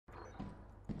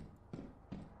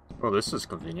Oh, this is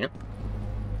convenient.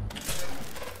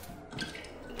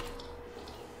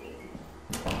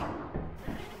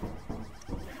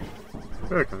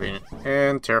 Very convenient.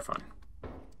 And terrifying.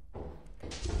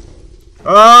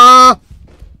 Yeah!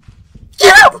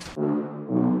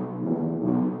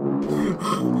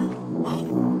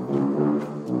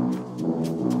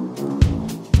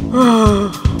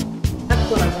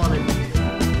 That's what I wanted to do.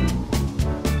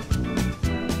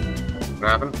 What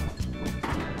happened?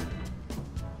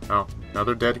 Oh,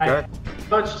 another dead guy?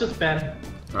 Oh, it's just Ben.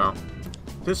 Oh.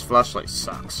 This flashlight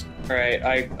sucks. Alright,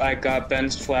 I got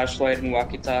Ben's flashlight and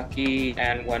walkie-talkie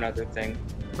and one other thing.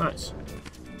 Nice.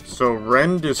 So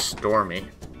Rend is stormy.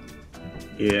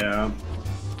 Yeah.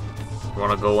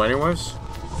 Wanna go anyways?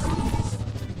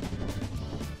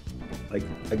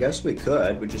 I guess we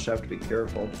could. We just have to be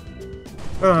careful.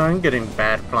 I'm getting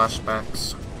bad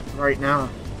flashbacks right now.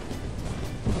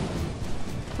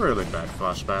 Really bad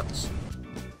flashbacks.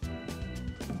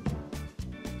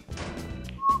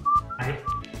 Hi.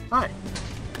 Hi.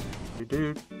 Do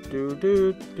do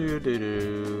do do do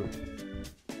do.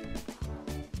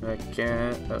 I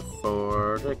can't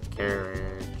afford a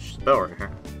carriage. The bell right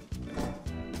here.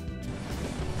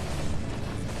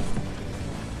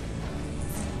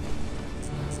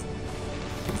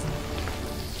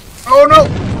 Oh no!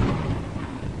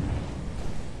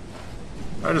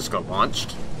 I just got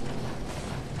launched.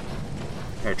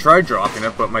 I tried dropping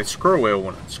it, but my scroll wheel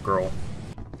wouldn't scroll.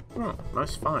 Oh,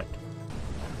 nice find.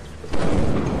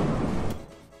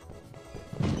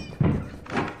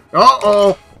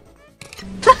 Uh-oh!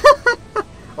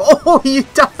 Oh, you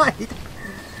died!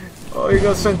 Oh, you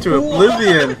got sent to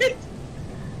oblivion.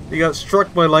 You got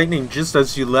struck by lightning just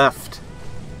as you left.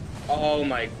 Oh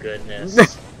my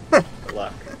goodness. Good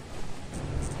luck.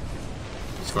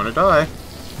 He's gonna die.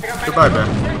 Goodbye, Ben.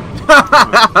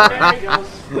 There he goes.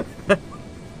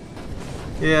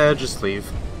 Yeah, just leave.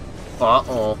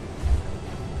 Uh-oh.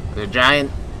 The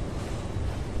giant.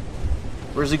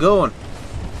 Where's he going?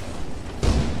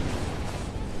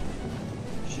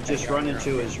 Should just run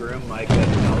into his room, Mike,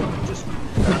 and just...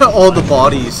 All the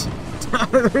bodies.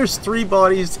 There's 3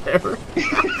 bodies there.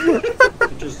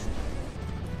 just...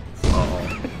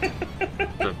 Uh-oh.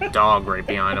 There's a dog right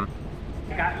behind him.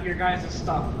 I got your guys'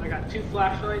 stuff. I got 2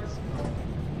 flashlights.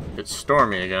 It's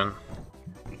stormy again.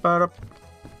 Ba-da,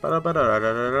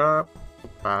 ba-da-ba-da-da-da-da.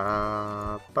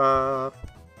 Ba, ba,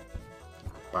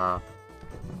 ba.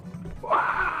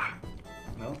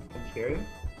 No, I'm scared.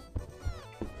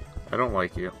 I don't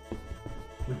like you.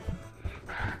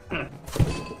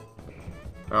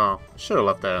 Oh, should have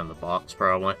left that in the box,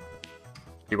 probably.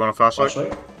 You want a flashlight?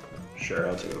 Flashlight? Sure,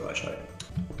 I'll take a flashlight.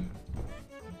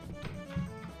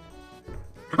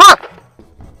 Ah!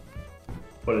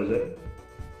 What is it?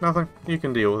 Nothing. You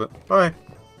can deal with it. Bye.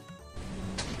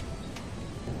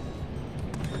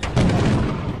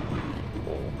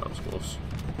 Oh, that was close.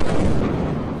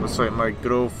 Looks like my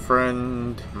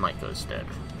girlfriend Micah's dead.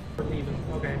 We're leaving.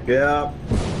 Okay. Yeah.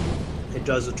 It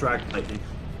does attract lightning.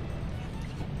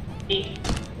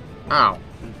 Ow.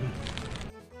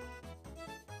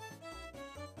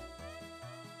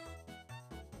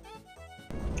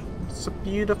 It's a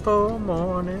beautiful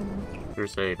morning.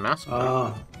 There's a mask.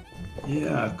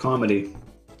 Yeah, comedy.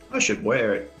 I should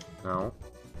wear it. No.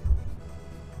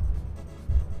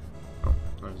 Oh,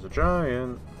 there's a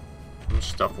giant. How much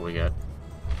stuff will we get?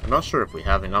 I'm not sure if we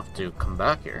have enough to come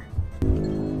back here.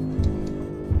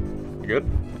 You good?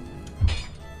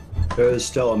 There's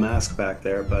still a mask back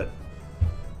there, but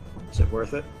is it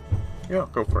worth it? Yeah,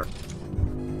 go for it.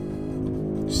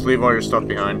 Just leave all your stuff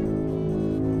behind.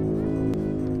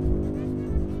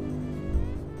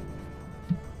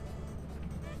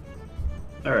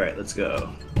 Alright, let's go.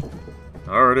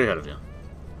 Already ahead of you.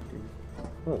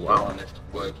 Oh, wow. Honest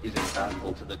work is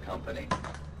invaluable to the company.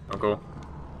 Uncle.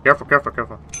 Careful, careful,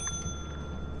 careful.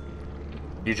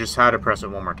 You just had to press it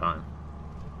one more time.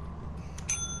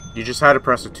 You just had to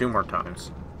press it 2 more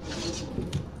times.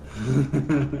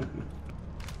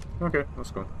 Okay,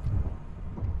 let's go.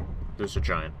 There's a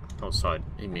giant outside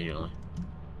immediately.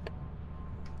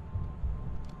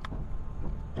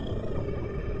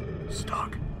 It's a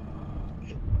dog.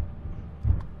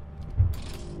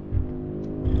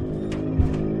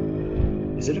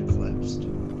 Is it eclipsed?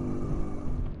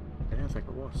 Yeah, I think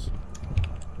it was.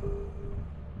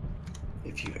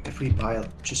 If we buy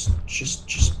just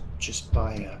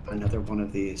buy another one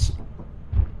of these.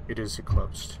 It is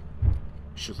eclipsed. You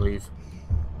should leave.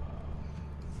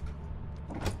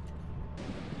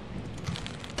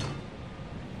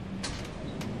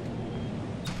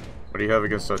 What do you have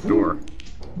against that door?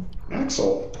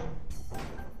 Axle.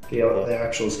 The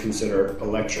axle is considered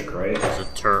electric, right? There's a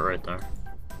turret right there.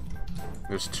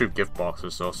 There's 2 gift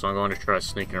boxes though, so I'm going to try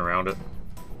sneaking around it.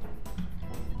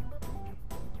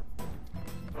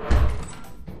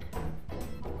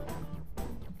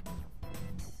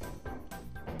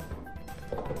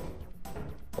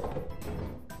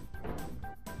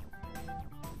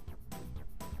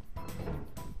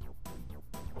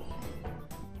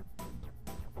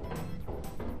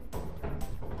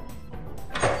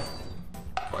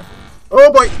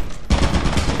 Oh boy!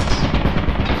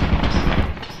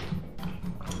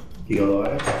 You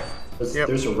alive? Yep.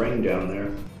 There's a ring down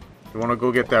there. You wanna go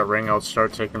get that ring? I'll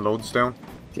start taking loads down.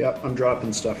 Yep, I'm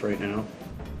dropping stuff right now.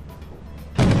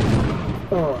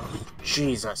 Oh,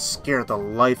 jeez, that scared the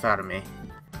life out of me.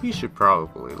 You should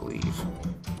probably leave.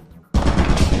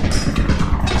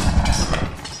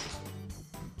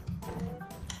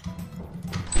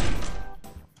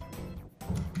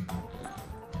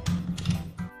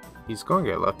 He's going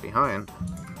to get left behind.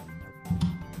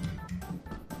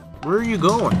 Where are you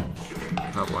going?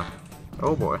 Oh boy.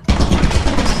 Oh boy.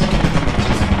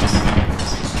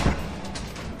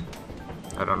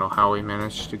 I don't know how he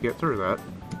managed to get through that.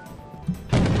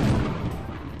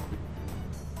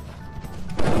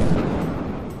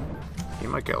 He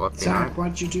might get left behind. Zach,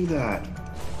 why'd you do that?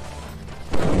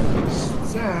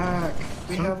 Zach,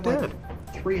 we I'm have dead.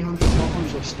 like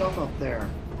 $300 of stuff up there.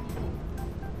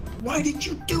 Why did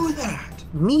you do that?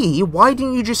 Me? Why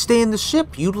didn't you just stay in the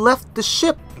ship? You left the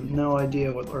ship. I have no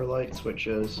idea what our light switch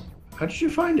is. How did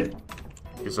you find it?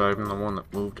 Because I'm the one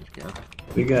that moved it again.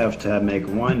 We have to make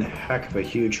one heck of a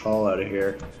huge haul out of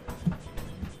here.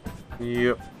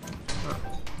 Yep.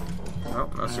 Oh,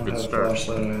 that's a good I don't have start. a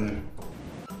flashlight either.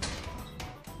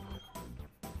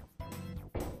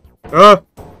 Ah!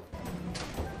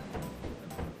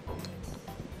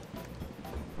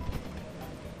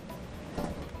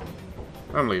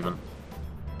 I'm leaving.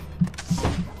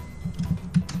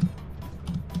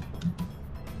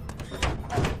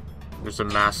 There's a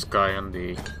masked guy in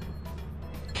the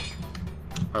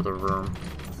other room.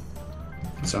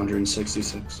 It's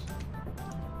 166.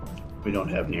 We don't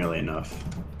have nearly enough.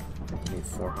 Need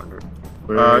 400.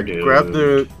 Dude. Grab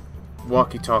the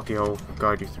walkie-talkie, I'll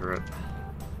guide you through it.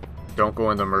 Don't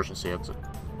go in the emergency exit.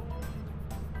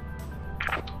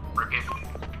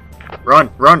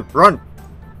 Run! Run! Run!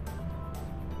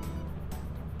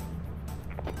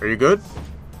 Are you good?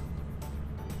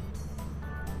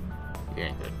 You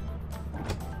ain't good.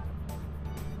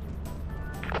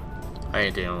 I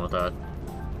ain't dealing with that.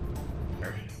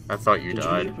 I thought you Did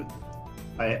died. leave?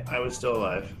 I was still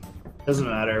alive. Doesn't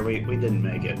matter, we didn't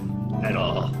make it. At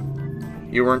all.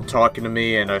 You weren't talking to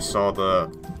me and I saw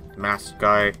the masked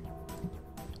guy.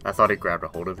 I thought he grabbed a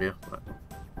hold of you. But...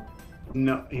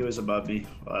 No, he was above me.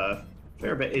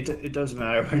 Fair bit. It doesn't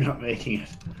matter, we're not making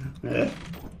it.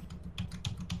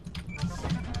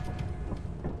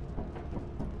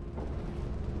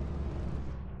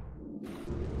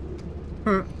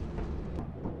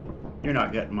 You're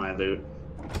not getting my loot.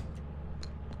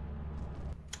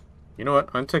 You know what?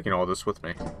 I'm taking all this with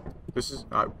me. This is...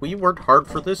 we worked hard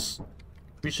for this.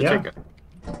 We should take it.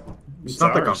 It's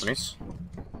not the company's.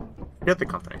 Forget the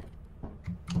company.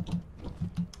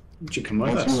 Would you come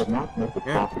with As you us? have not met the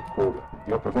profit quota,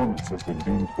 your performance has been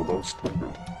deemed below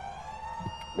standard.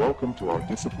 Welcome to our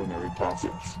disciplinary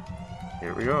process.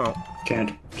 Here we go.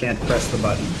 Can't press the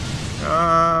button.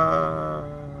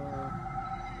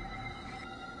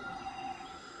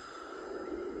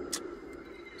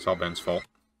 It's all Ben's fault.